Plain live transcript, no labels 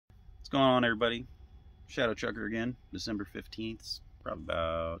going on, everybody? Shadow Trucker again, December 15th. It's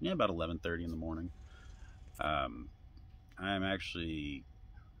probably about 11:30 in the morning. I'm actually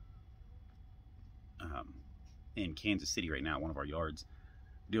in Kansas City right now, at one of our yards,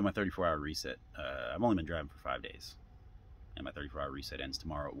 doing my 34-hour reset. I've only been driving for 5 days, and my 34-hour reset ends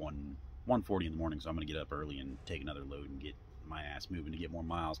tomorrow at 1:40 in the morning. So I'm going to get up early and take another load and get my ass moving to get more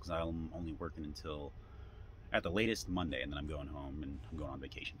miles, because I'm only working until at the latest Monday, and then I'm going home and I'm going on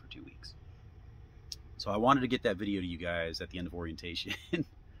vacation for 2 weeks. So I wanted to get that video to you guys at the end of orientation,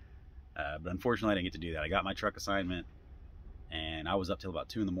 but unfortunately I didn't get to do that. I got my truck assignment, and I was up till about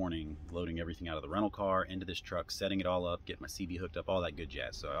 2 in the morning loading everything out of the rental car into this truck, setting it all up, getting my CB hooked up, all that good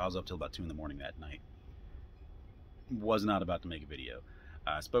jazz. So I was up till about 2 in the morning that night. Was not about to make a video.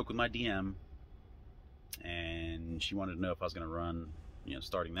 I spoke with my DM, and she wanted to know if I was going to run,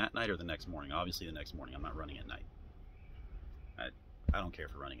 starting that night or the next morning. Obviously the next morning. I'm not running at night. I don't care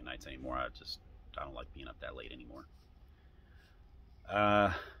for running at nights anymore. I don't like being up that late anymore.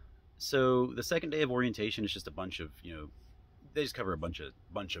 So the second day of orientation is just a bunch of, they just cover a bunch of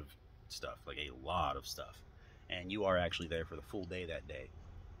stuff, like a lot of stuff. And you are actually there for the full day that day.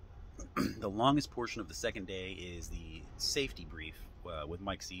 The longest portion of the second day is the safety brief with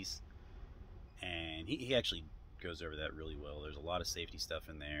Mike Cease. And he actually goes over that really well. There's a lot of safety stuff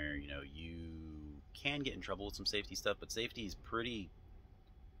in there. You can get in trouble with some safety stuff, but safety is pretty,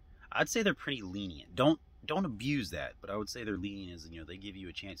 I'd say they're pretty lenient. Don't abuse that, but I would say they're lenient as, they give you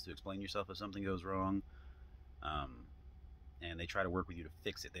a chance to explain yourself if something goes wrong. And they try to work with you to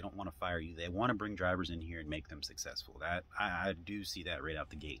fix it. They don't want to fire you. They want to bring drivers in here and make them successful. That I do see that right out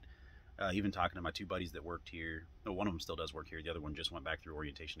the gate. Even talking to my two buddies that worked here. No, one of them still does work here. The other one just went back through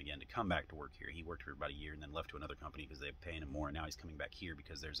orientation again to come back to work here. He worked for about a year and then left to another company because they're paying him more. And now he's coming back here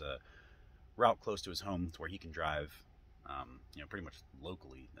because there's a route close to his home to where he can drive, pretty much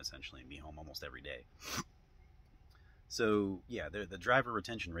locally, essentially, and be home almost every day. So, yeah, the driver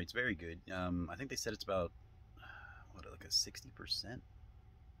retention rate's very good. I think they said it's about, like a 60%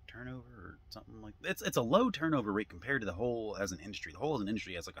 turnover or something like that. It's a low turnover rate compared to the whole as an industry. The whole as an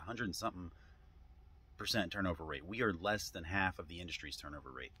industry has like 100 and something % turnover rate. We are less than half of the industry's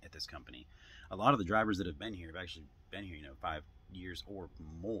turnover rate at this company. A lot of the drivers that have been here have actually been here, 5 years or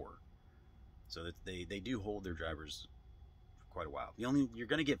more. So that they do hold their drivers for quite a while. You're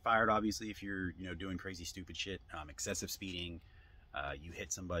going to get fired, obviously, if you're doing crazy stupid shit, excessive speeding. You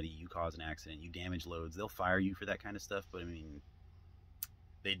hit somebody, you cause an accident, you damage loads. They'll fire you for that kind of stuff. But I mean,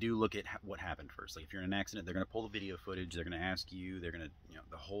 they do look at what happened first. Like if you're in an accident, they're going to pull the video footage. They're going to ask you. They're going to,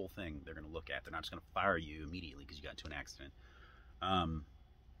 the whole thing they're going to look at. They're not just going to fire you immediately because you got into an accident.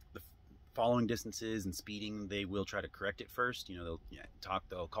 The following distances and speeding, they will try to correct it first.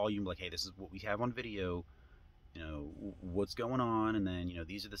 They'll call you and be like, hey, this is what we have on video. What's going on, and then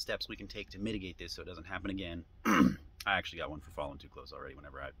these are the steps we can take to mitigate this so it doesn't happen again. I actually got one for following too close already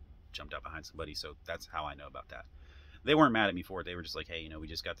whenever I jumped out behind somebody, so that's how I know about that. They weren't mad at me for it. They were just like, hey, we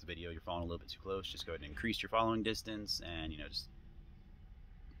just got the video, you're following a little bit too close, just go ahead and increase your following distance, and just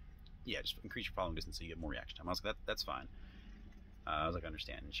increase your following distance so you get more reaction time. I was like, that's fine. I was like, I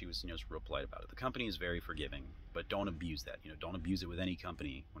understand. And she was just real polite about it. The company is very forgiving, but don't abuse that. Don't abuse it with any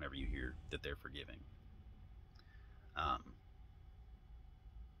company whenever you hear that they're forgiving.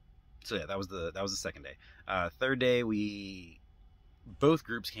 So yeah, that was the second day. Third day, both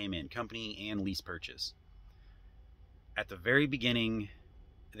groups came in, company and lease purchase. At the very beginning,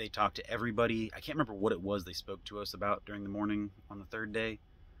 they talked to everybody. I can't remember what it was they spoke to us about during the morning on the third day,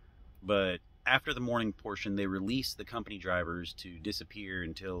 but after the morning portion, they released the company drivers to disappear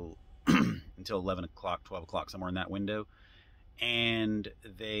until 11 o'clock, 12 o'clock, somewhere in that window, and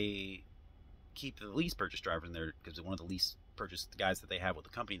they keep the lease purchase drivers in there because one of the lease purchase guys that they have with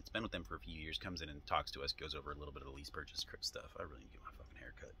the company that's been with them for a few years comes in and talks to us, goes over a little bit of the lease purchase stuff. I really need to get my fucking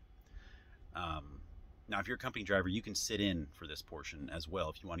haircut. Now, if you're a company driver, you can sit in for this portion as well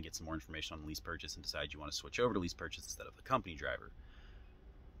if you want to get some more information on lease purchase and decide you want to switch over to lease purchase instead of the company driver.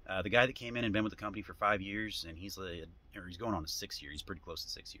 The guy that came in and been with the company for 5 years, and he's going on to 6 years. He's pretty close to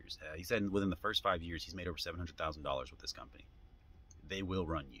 6 years. He said within the first 5 years, he's made over $700,000 with this company. They will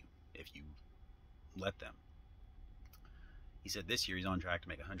run you if you let them. He said this year he's on track to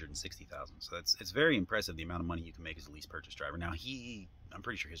make $160,000. So it's very impressive the amount of money you can make as a lease purchase driver. Now I'm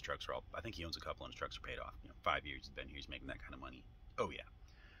pretty sure his trucks are all, I think he owns a couple and his trucks are paid off. 5 years he's been here, he's making that kind of money. Oh yeah.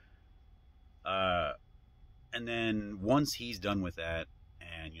 And then once he's done with that,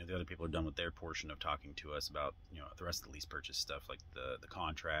 and the other people are done with their portion of talking to us about the rest of the lease purchase stuff, like the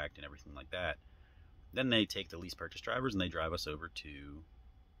contract and everything like that, then they take the lease purchase drivers and they drive us over to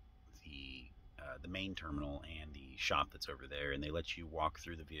the the main terminal and the shop that's over there, and they let you walk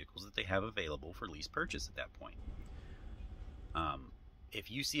through the vehicles that they have available for lease purchase at that point. If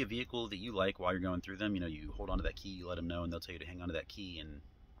you see a vehicle that you like while you're going through them, you hold onto that key, you let them know, and they'll tell you to hang onto that key, and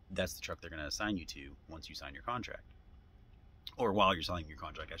that's the truck they're going to assign you to once you sign your contract. Or while you're signing your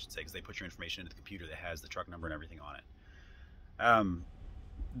contract, I should say, because they put your information into the computer that has the truck number and everything on it.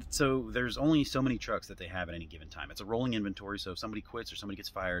 So there's only so many trucks that they have at any given time. It's a rolling inventory, so if somebody quits or somebody gets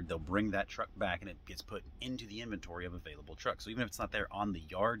fired, they'll bring that truck back and it gets put into the inventory of available trucks. So even if it's not there on the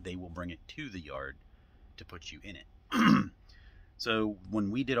yard, they will bring it to the yard to put you in it. So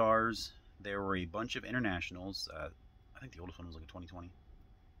when we did ours, there were a bunch of internationals. I think the oldest one was like a 2020.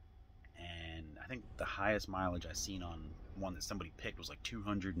 And I think the highest mileage I seen on one that somebody picked was like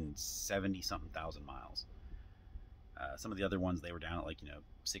 270 something thousand miles. Some of the other ones, they were down at like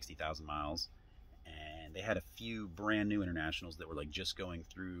 60,000 miles, and they had a few brand new internationals that were like just going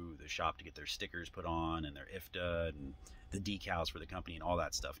through the shop to get their stickers put on and their IFTA and the decals for the company and all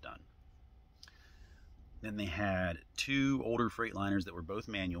that stuff done. Then they had two older Freightliners that were both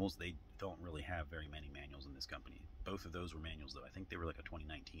manuals. They don't really have very many manuals in this company. Both of those were manuals, though. I think they were like a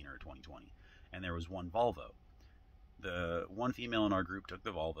 2019 or a 2020. And there was one Volvo. The one female in our group took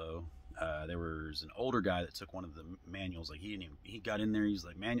the Volvo. There was an older guy that took one of the manuals. Like he got in there. He's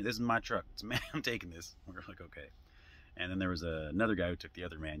like, "Man, this is my truck. I'm taking this." We were like, "Okay." And then there was another guy who took the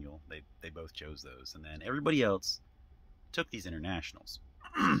other manual. They both chose those. And then everybody else took these internationals.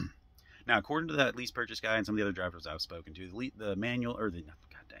 Now, according to that lease purchase guy and some of the other drivers I've spoken to, the manual, or the,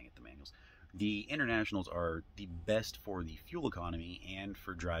 god dang it, the manuals, the internationals are the best for the fuel economy and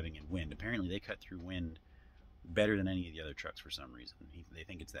for driving in wind. Apparently, they cut through wind better than any of the other trucks for some reason. They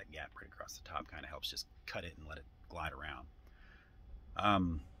think it's that gap right across the top kind of helps just cut it and let it glide around.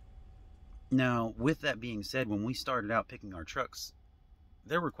 Now, with that being said, when we started out picking our trucks,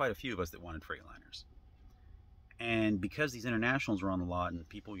 there were quite a few of us that wanted Freightliners. And because these internationals were on the lot and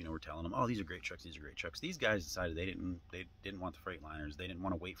people, were telling them, "Oh, these are great trucks, these are great trucks," these guys decided they didn't want the Freightliners. They didn't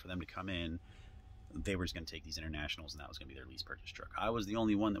want to wait for them to come in. They were just going to take these internationals, and that was going to be their lease purchase truck. I was the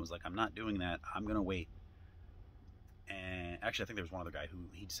only one that was like, "I'm not doing that. I'm going to wait." And actually, I think there was one other guy who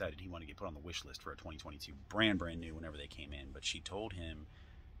he decided he wanted to get put on the wish list for a 2022 brand new whenever they came in. But she told him,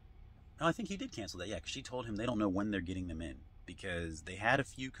 no, I think he did cancel that. Yeah, because she told him they don't know when they're getting them in because they had a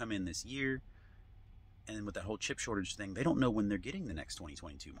few come in this year. And with that whole chip shortage thing, they don't know when they're getting the next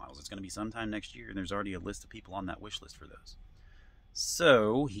 2022 models. It's going to be sometime next year, and there's already a list of people on that wish list for those.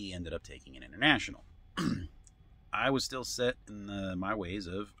 So he ended up taking an international. I was still set in my ways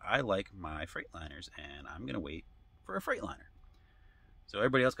of I like my Freightliners, and I'm going to wait for a Freightliner. So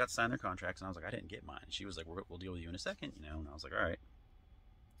everybody else got to sign their contracts, and I was like, I didn't get mine. She was like, we'll deal with you in a second, and I was like, all right.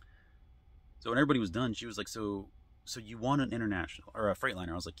 So when everybody was done, she was like, so you want an international or a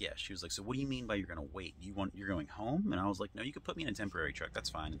Freightliner? I was like, yeah. She was like, so what do you mean by you're going to wait? You're going home? And I was like, no, you could put me in a temporary truck. That's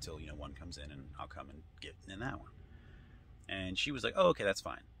fine until, one comes in and I'll come and get in that one. And she was like, oh, okay, that's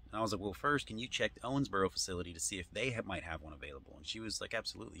fine. And I was like, well, first, can you check the Owensboro facility to see if they might have one available? And she was like,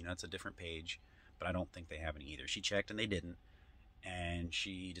 absolutely. It's a different page, but I don't think they have any either. She checked and they didn't. And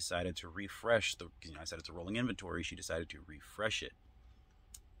she decided to refresh I said it's a rolling inventory. She decided to refresh it.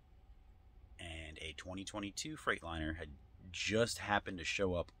 And a 2022 Freightliner had just happened to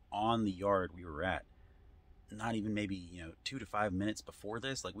show up on the yard we were at. Not even maybe 2 to 5 minutes before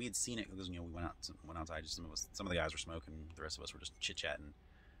this. Like we had seen it because we went outside. Just some of the guys were smoking. The rest of us were just chit chatting.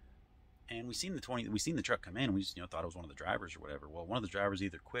 And we seen the truck come in. And we just thought it was one of the drivers or whatever. Well, one of the drivers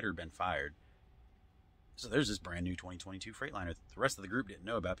either quit or been fired. So there's this brand new 2022 Freightliner that the rest of the group didn't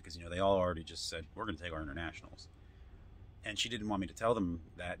know about because they all already just said we're going to take our internationals. And she didn't want me to tell them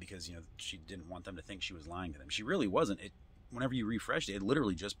that because, she didn't want them to think she was lying to them. She really wasn't. Whenever you refreshed it, it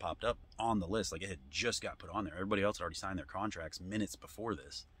literally just popped up on the list. Like it had just got put on there. Everybody else had already signed their contracts minutes before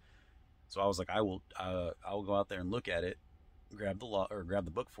this. So I was like, I will go out there and look at it, grab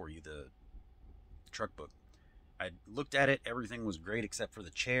the book for you, the truck book. I looked at it. Everything was great except for the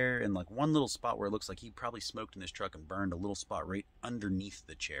chair and like one little spot where it looks like he probably smoked in this truck and burned a little spot right underneath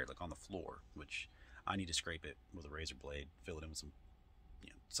the chair, like on the floor, which I need to scrape it with a razor blade, fill it in with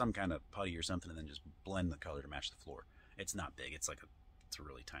some kind of putty or something, and then just blend the color to match the floor. It's not big. It's a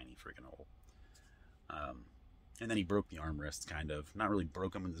really tiny freaking hole. And then he broke the armrests, kind of. Not really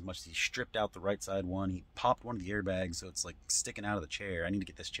broke them as much as he stripped out the right side one. He popped one of the airbags, so it's like sticking out of the chair. I need to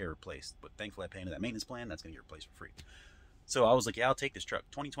get this chair replaced. But thankfully I paid into that maintenance plan. That's going to get replaced for free. So I was like, yeah, I'll take this truck.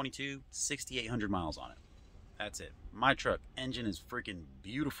 2022, 6,800 miles on it. That's it. My truck engine is freaking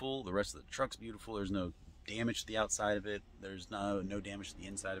beautiful. The rest of the truck's beautiful. There's no damage to the outside of it. There's no damage to the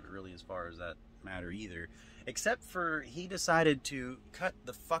inside of it really as far as that matter either. Except for he decided to cut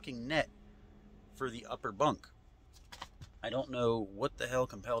the fucking net for the upper bunk. I don't know what the hell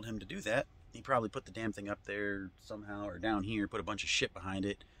compelled him to do that. He probably put the damn thing up there somehow, or down here, put a bunch of shit behind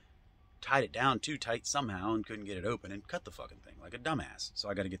it, tied it down too tight somehow and couldn't get it open, and cut the fucking thing like a dumbass. So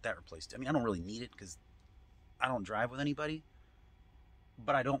I got to get that replaced. I mean, I don't really need it because I don't drive with anybody,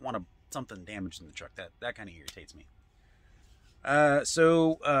 but I don't want something damaged in the truck. That kind of irritates me.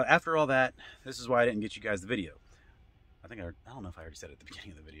 So after all that, this is why I didn't get you guys the video. I don't know if I already said it at the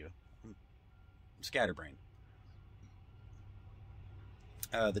beginning of the video. I'm scatterbrained.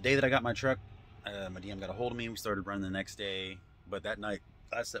 The day that I got my truck, my DM got a hold of me. We started running the next day, but that night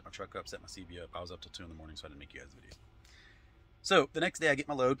I set my truck up, set my CB up. I was up till 2 in the morning, so I didn't make you guys a video. So the next day I get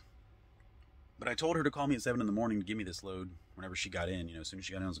my load, but I told her to call me at 7 in the morning to give me this load whenever she got in. You know, as soon as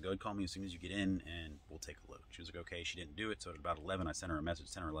she got in, I was like, go ahead, call me as soon as you get in, and we'll take a load. She was like, okay. She didn't do it, so at about 11, I sent her a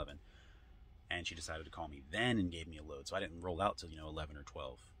message, 10 or 11, and she decided to call me then and gave me a load. So I didn't roll out till, 11 or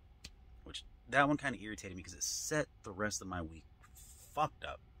 12, which that one kind of irritated me because it set the rest of my week fucked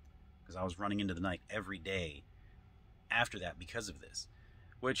up, because I was running into the night every day after that because of this.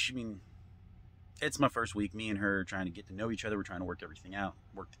 Which, I mean, it's my first week. Me and her trying to get to know each other. We're trying to work everything out,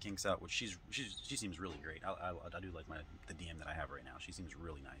 work the kinks out. Which she seems really great. I do like the DM that I have right now. She seems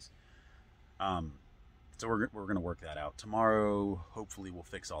really nice. So we're gonna work that out tomorrow. Hopefully we'll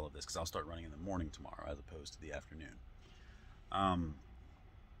fix all of this because I'll start running in the morning tomorrow as opposed to the afternoon.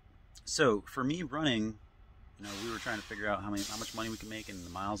 So for me running, we were trying to figure out how much money we could make and the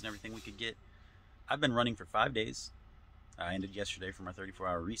miles and everything we could get. I've been running for 5 days. I ended yesterday for my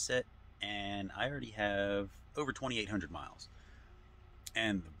 34-hour reset, and I already have over 2,800 miles.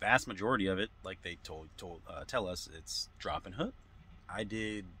 And the vast majority of it, like they tell us, it's drop and hook. I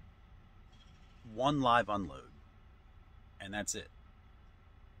did 1 live unload, and that's it.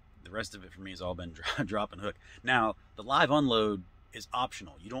 The rest of it for me has all been drop and hook. Now, the live unload is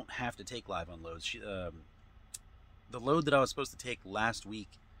optional. You don't have to take live unloads. The load that I was supposed to take last week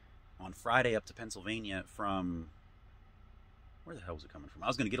on Friday up to Pennsylvania from... Where the hell was it coming from? I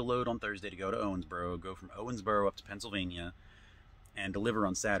was going to get a load on Thursday to go to Owensboro, go from Owensboro up to Pennsylvania, and deliver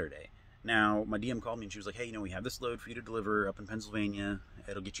on Saturday. Now, my DM called me and she was like, hey, we have this load for you to deliver up in Pennsylvania.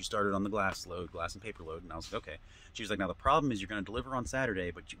 It'll get you started on the glass and paper load. And I was like, okay. She was like, now the problem is you're going to deliver on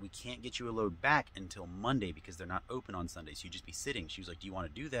Saturday, but we can't get you a load back until Monday because they're not open on Sunday. So you just be sitting. She was like, do you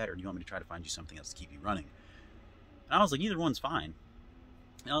want to do that, or do you want me to try to find you something else to keep you running? And I was like, either one's fine.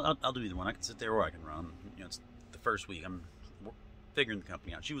 I'll do either one. I can sit there or I can run. It's the first week. I'm figuring the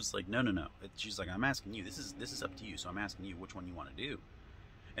company out. She was like, no. She's like, I'm asking you. This is up to you. So I'm asking you which one you want to do.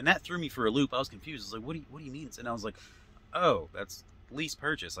 And that threw me for a loop. I was confused. I was like, what do you mean? And I was like, oh, that's lease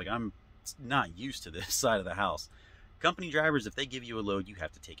purchase. Like, I'm not used to this side of the house. Company drivers, if they give you a load, you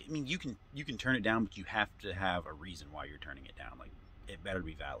have to take it. I mean, you can turn it down, but you have to have a reason why you're turning it down. Like, it better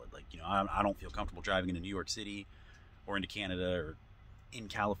be valid. Like, I don't feel comfortable driving into New York City or into Canada or in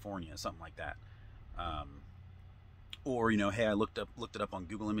California, something like that. Or, hey, I looked it up on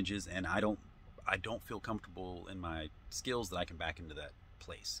Google Images, and I don't feel comfortable in my skills that I can back into that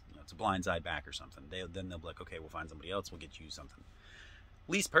place. It's a blindside back or something. Then they'll be like, okay, we'll find somebody else. We'll get you something.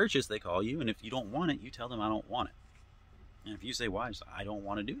 Lease purchase, they call you, and if you don't want it, you tell them I don't want it. And if you say why, just, I don't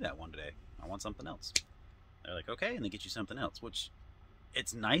want to do that one today. I want something else. They're like, okay, and they get you something else, which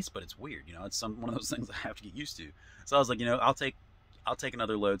it's nice, but it's weird. It's one of those things I have to get used to. So I was like, I'll take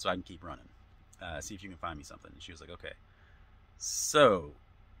another load so I can keep running. See if you can find me something. And she was like, okay. So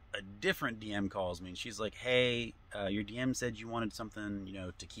a different DM calls me, and she's like, hey, your DM said you wanted something,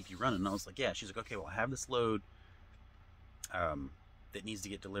 to keep you running. And I was like, yeah. She's like, okay, well, I have this load that needs to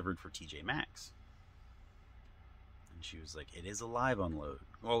get delivered for TJ Maxx. And she was like, it is a live unload.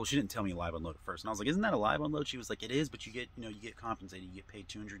 Well, she didn't tell me a live unload at first. And I was like, isn't that a live unload? She was like, it is, but you get compensated. You get paid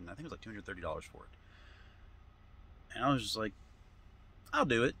 $200, and I think it was like $230 for it. And I was just like, I'll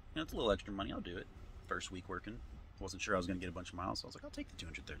do it. It's a little extra money. I'll do it. First week working. Wasn't sure I was going to get a bunch of miles, so I was like, I'll take the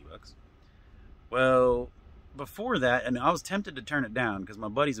 $230. Well, before that, and I was tempted to turn it down because my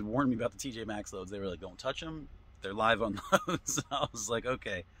buddies had warned me about the TJ Maxx loads. They were like, don't touch them. They're live unloads. So I was like,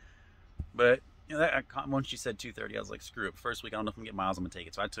 okay. But, once she said $230, I was like, screw it. First week, I don't know if I'm going to get miles. I'm going to take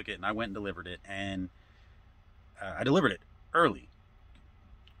it. So I took it, and I went and delivered it. And I delivered it early.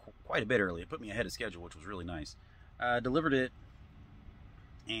 Quite a bit early. It put me ahead of schedule, which was really nice. Delivered it.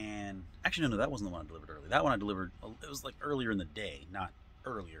 And actually, no, that wasn't the one I delivered early. That one I delivered, it was like earlier in the day, not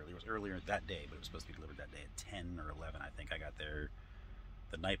early. It was earlier that day, but it was supposed to be delivered that day at 10 or 11. I think I got there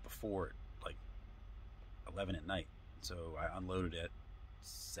the night before at like 11 at night. So I unloaded at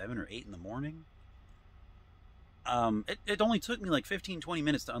 7 or 8 in the morning. It only took me like 15-20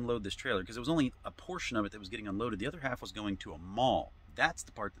 minutes to unload this trailer because it was only a portion of it that was getting unloaded. The other half was going to a mall. That's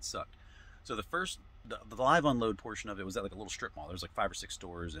the part that sucked. So the live unload portion of it was at like a little strip mall. There's like 5 or 6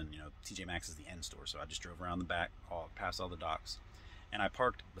 stores, and TJ Maxx is the end store. So I just drove around the back, past all the docks, and I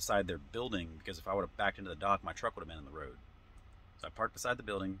parked beside their building because if I would have backed into the dock, my truck would have been in the road. So I parked beside the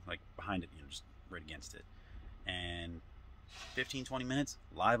building, like behind it, just right against it, and 15, 20 minutes,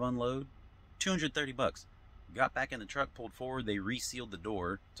 live unload, $230. Got back in the truck, pulled forward, they resealed the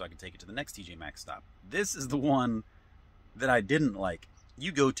door so I could take it to the next TJ Maxx stop. This is the one that I didn't like.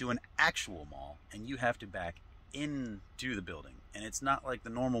 You go to an actual mall and you have to back into the building. And it's not like the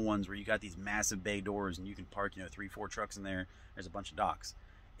normal ones where you got these massive bay doors and you can park, 3, 4 trucks in there. There's a bunch of docks.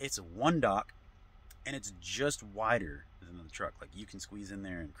 It's one dock and it's just wider than the truck. Like you can squeeze in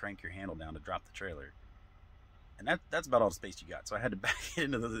there and crank your handle down to drop the trailer. And that's about all the space you got. So I had to back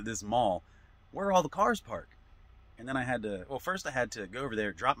into this mall where all the cars park. And then I had to, first I had to go over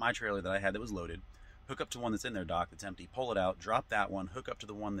there, drop my trailer that I had that was loaded, hook up to one that's in their dock that's empty, pull it out, drop that one, hook up to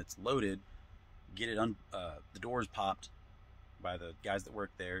the one that's loaded, get it the doors popped by the guys that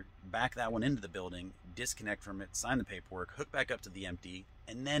work there, back that one into the building, disconnect from it, sign the paperwork, hook back up to the empty,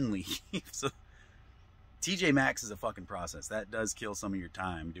 and then leave. So TJ Maxx is a fucking process. That does kill some of your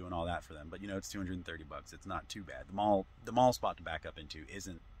time doing all that for them, but it's $230. It's not too bad. The mall spot to back up into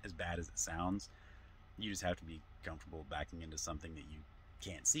isn't as bad as it sounds. You just have to be comfortable backing into something that you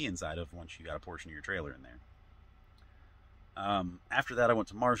can't see inside of once you got a portion of your trailer in there. After that, I went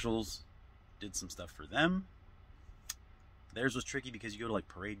to Marshall's, did some stuff for them. Theirs was tricky because you go to like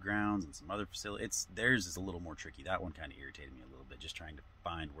parade grounds and some other facilities. Theirs is a little more tricky. That one kind of irritated me a little bit, just trying to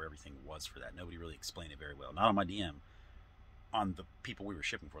find where everything was for that. Nobody really explained it very well. Not on my DM, on the people we were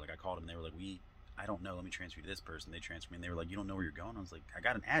shipping for. Like I called them, they were like, I don't know, let me transfer you to this person. They transferred me, and they were like, you don't know where you're going? I was like, I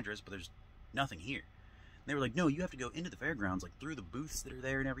got an address, but there's nothing here. And they were like, no, you have to go into the fairgrounds, like through the booths that are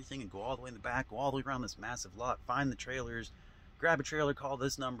there and everything, and go all the way in the back, go all the way around this massive lot, find the trailers, grab a trailer, call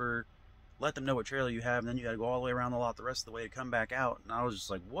this number, let them know what trailer you have, and then you got to go all the way around the lot the rest of the way to come back out. And I was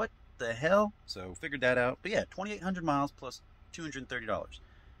just like, what the hell? So figured that out. But yeah, 2,800 miles plus $230.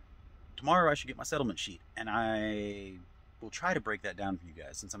 Tomorrow I should get my settlement sheet, and I will try to break that down for you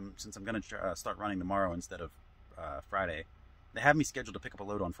guys since I'm going to start running tomorrow instead of Friday. They have me scheduled to pick up a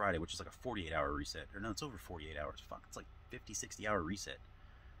load on Friday, which is like a 48-hour reset. Or no, it's over 48 hours. Fuck, it's like 50, 60-hour reset.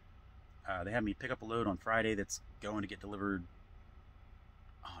 They have me pick up a load on Friday that's going to get delivered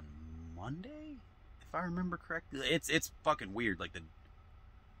on Monday, if I remember correctly. It's fucking weird. Like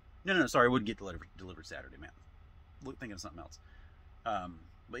no, sorry, it would get delivered Saturday, man. Thinking of something else.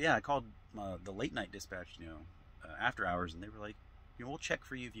 But yeah, I called the late night dispatch, after hours, and they were like, we'll check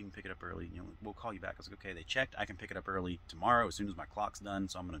for you if you can pick it up early. We'll call you back. I was like, okay, they checked. I can pick it up early tomorrow as soon as my clock's done.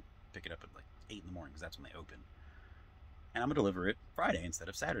 So I'm going to pick it up at like 8 in the morning because that's when they open. And I'm going to deliver it Friday instead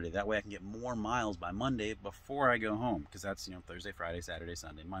of Saturday. That way I can get more miles by Monday before I go home. Because that's, Thursday, Friday, Saturday,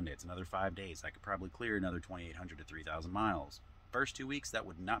 Sunday, Monday. It's another 5 days. I could probably clear another 2,800 to 3,000 miles. First 2 weeks, that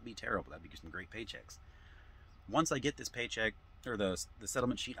would not be terrible. That'd be some great paychecks. Once I get this paycheck, or the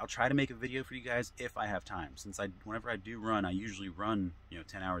settlement sheet, I'll try to make a video for you guys if I have time. Since whenever I do run, I usually run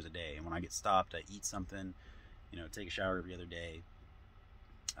 10 hours a day, and when I get stopped, I eat something, take a shower every other day,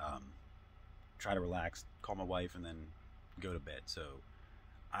 try to relax, call my wife, and then go to bed. So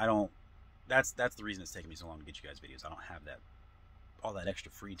that's the reason it's taking me so long to get you guys videos. I don't have all that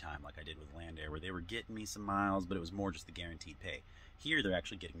extra free time like I did with Land Air, where they were getting me some miles, but it was more just the guaranteed pay. Here, they're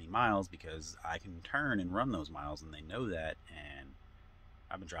actually getting me miles because I can turn and run those miles, and they know that, and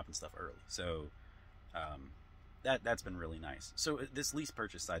I've been dropping stuff early. So that's been really nice. So this lease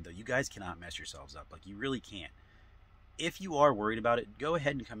purchase side, though, you guys cannot mess yourselves up. Like, you really can't. If you are worried about it, go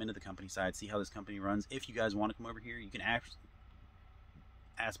ahead and come into the company side, see how this company runs. If you guys want to come over here, you can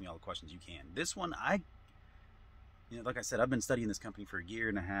ask me all the questions you can. This one, like I said, I've been studying this company for 1.5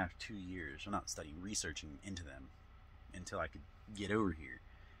 years, 2 years. I'm not studying, researching into them until I could get over here.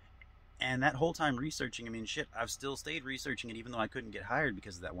 And that whole time researching, I've still stayed researching it even though I couldn't get hired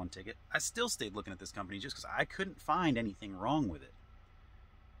because of that one ticket. I still stayed looking at this company just because I couldn't find anything wrong with it.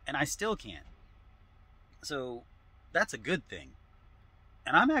 And I still can't. So that's a good thing.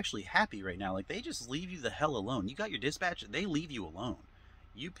 And I'm actually happy right now. Like, they just leave you the hell alone. You got your dispatch, they leave you alone.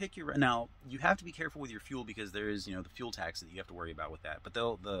 You pick your... Now, you have to be careful with your fuel because there is, the fuel tax that you have to worry about with that. But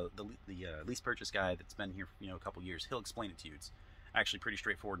the lease purchase guy that's been here, a couple years, he'll explain it to you. It's actually pretty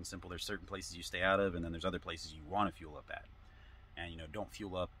straightforward and simple. There's certain places you stay out of, and then there's other places you want to fuel up at. And, don't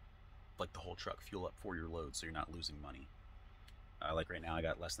fuel up, like, the whole truck. Fuel up for your load so you're not losing money. Like right now, I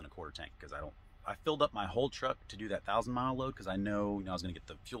got less than a quarter tank because I filled up my whole truck to do that 1,000-mile load because I know, I was going to get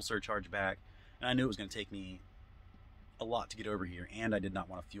the fuel surcharge back. And I knew it was going to take me a lot to get over here, and I did not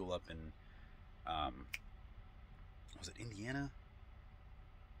want to fuel up in was it Indiana?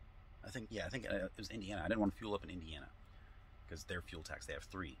 I think it was Indiana. I didn't want to fuel up in Indiana because their fuel tax, they have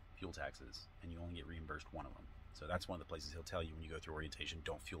 3 fuel taxes, and you only get reimbursed one of them. So that's one of the places he'll tell you when you go through orientation,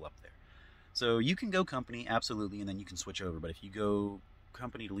 don't fuel up there. So you can go company, absolutely, and then you can switch over. But if you go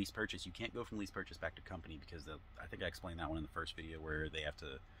company to lease purchase, you can't go from lease purchase back to company because I think I explained that one in the first video where they have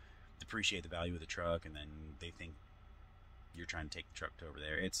to depreciate the value of the truck, and then they think you're trying to take the truck to over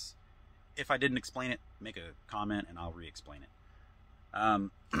there. If I didn't explain it, make a comment and I'll re-explain it.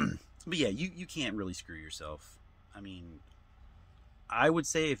 But yeah, you can't really screw yourself. I mean, I would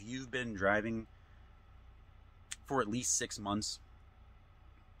say if you've been driving for at least 6 months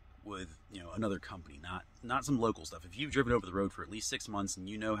with, another company, not some local stuff. If you've driven over the road for at least 6 months and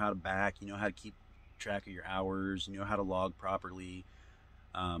you know how to back, you know how to keep track of your hours, you know how to log properly,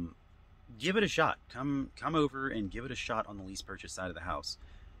 give it a shot. Come over and give it a shot on the lease purchase side of the house.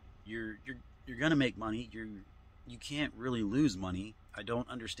 You're gonna make money. You can't really lose money. I don't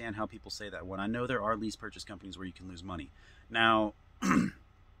understand how people say that one. I know there are lease purchase companies where you can lose money. Now,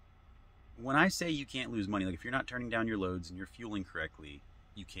 when I say you can't lose money, like if you're not turning down your loads and you're fueling correctly,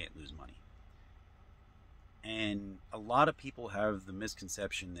 you can't lose money. And a lot of people have the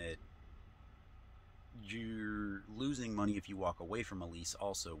misconception that you're losing money if you walk away from a lease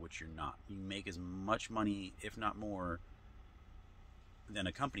also, which you're not. You make as much money, if not more, than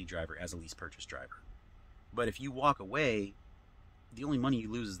a company driver as a lease purchase driver. But if you walk away, the only money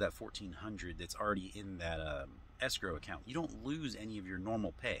you lose is that $1,400 that's already in that escrow account. You don't lose any of your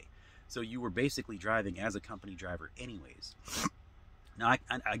normal pay. So you were basically driving as a company driver anyways. Now,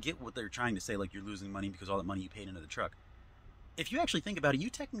 I get what they're trying to say, like you're losing money because all that money you paid into the truck. If you actually think about it, you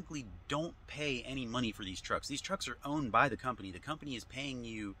technically don't pay any money for these trucks. These trucks are owned by the company. The company is paying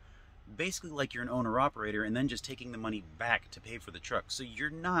you basically like you're an owner-operator and then just taking the money back to pay for the truck. So you're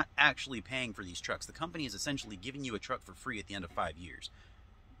not actually paying for these trucks. The company is essentially giving you a truck for free at the end of 5 years.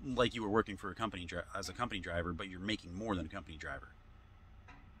 Like you were working for a company as a company driver, but you're making more than a company driver.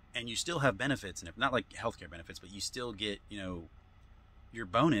 And you still have benefits, and not like healthcare benefits, but you still get, your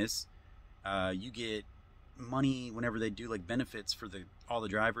bonus. You get money whenever they do like benefits for all the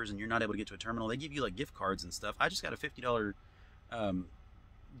drivers, and you're not able to get to a terminal. They give you like gift cards and stuff. I just got a $50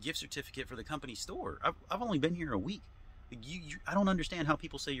 gift certificate for the company store. I've only been here a week. I don't understand how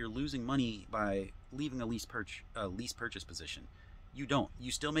people say you're losing money by leaving a lease purchase position. You don't.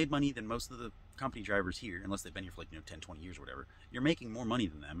 You still made money than most of the company drivers here, unless they've been here for like 10, 20 years or whatever. You're making more money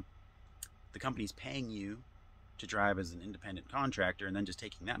than them. The company's paying you to drive as an independent contractor and then just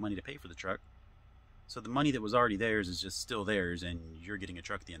taking that money to pay for the truck. So the money that was already theirs is just still theirs, and you're getting a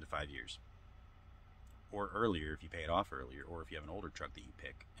truck at the end of 5 years. Or earlier if you pay it off earlier, or if you have an older truck that you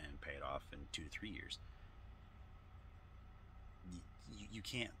pick and pay it off in 2 to 3 years. You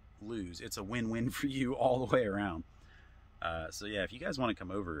can't lose. It's a win-win for you all the way around. So yeah, if you guys want to come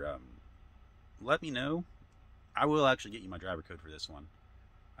over, let me know. I will actually get you my driver code for this one.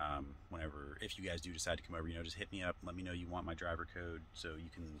 If you guys do decide to come over, just hit me up. Let me know you want my driver code so you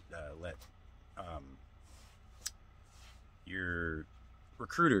can let your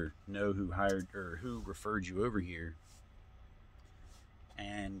recruiter know who hired or who referred you over here.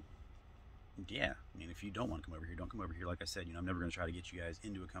 And yeah, I mean, if you don't want to come over here, don't come over here. Like I said, I'm never going to try to get you guys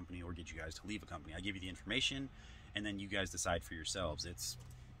into a company or get you guys to leave a company. I give you the information, and then you guys decide for yourselves. That's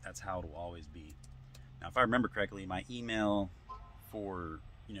how it will always be. Now, if I remember correctly, my email for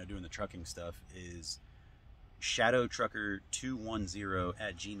doing the trucking stuff is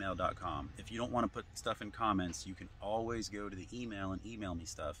shadowtrucker210@gmail.com. If you don't want to put stuff in comments, you can always go to the email and email me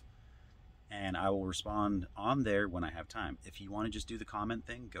stuff, and I will respond on there when I have time. If you want to just do the comment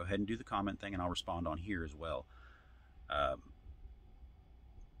thing, go ahead and do the comment thing, and I'll respond on here as well. I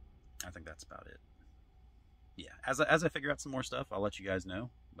think that's about it. Yeah, as I figure out some more stuff, I'll let you guys know.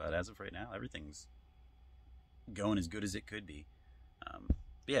 But as of right now, everything's going as good as it could be.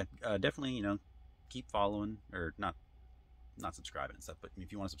 But yeah, definitely, keep following, or not subscribing and stuff, but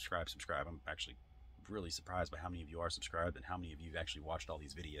if you want to subscribe. I'm actually really surprised by how many of you are subscribed and how many of you have actually watched all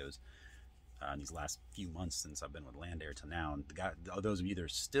these videos in these last few months since I've been with Land Air to now. And those of you that are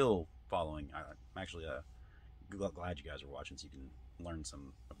still following, I'm actually glad you guys are watching, so you can learn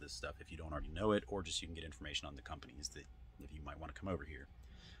some of this stuff if you don't already know it, or just you can get information on the companies that you might want to come over here.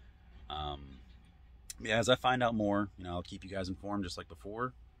 Yeah, as I find out more, I'll keep you guys informed just like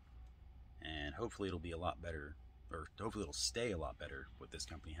before, and hopefully it'll be a lot better, or hopefully it'll stay a lot better with this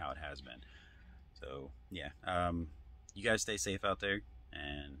company how it has been. So yeah, you guys stay safe out there,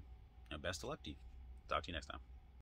 and best of luck to you. Talk to you next time.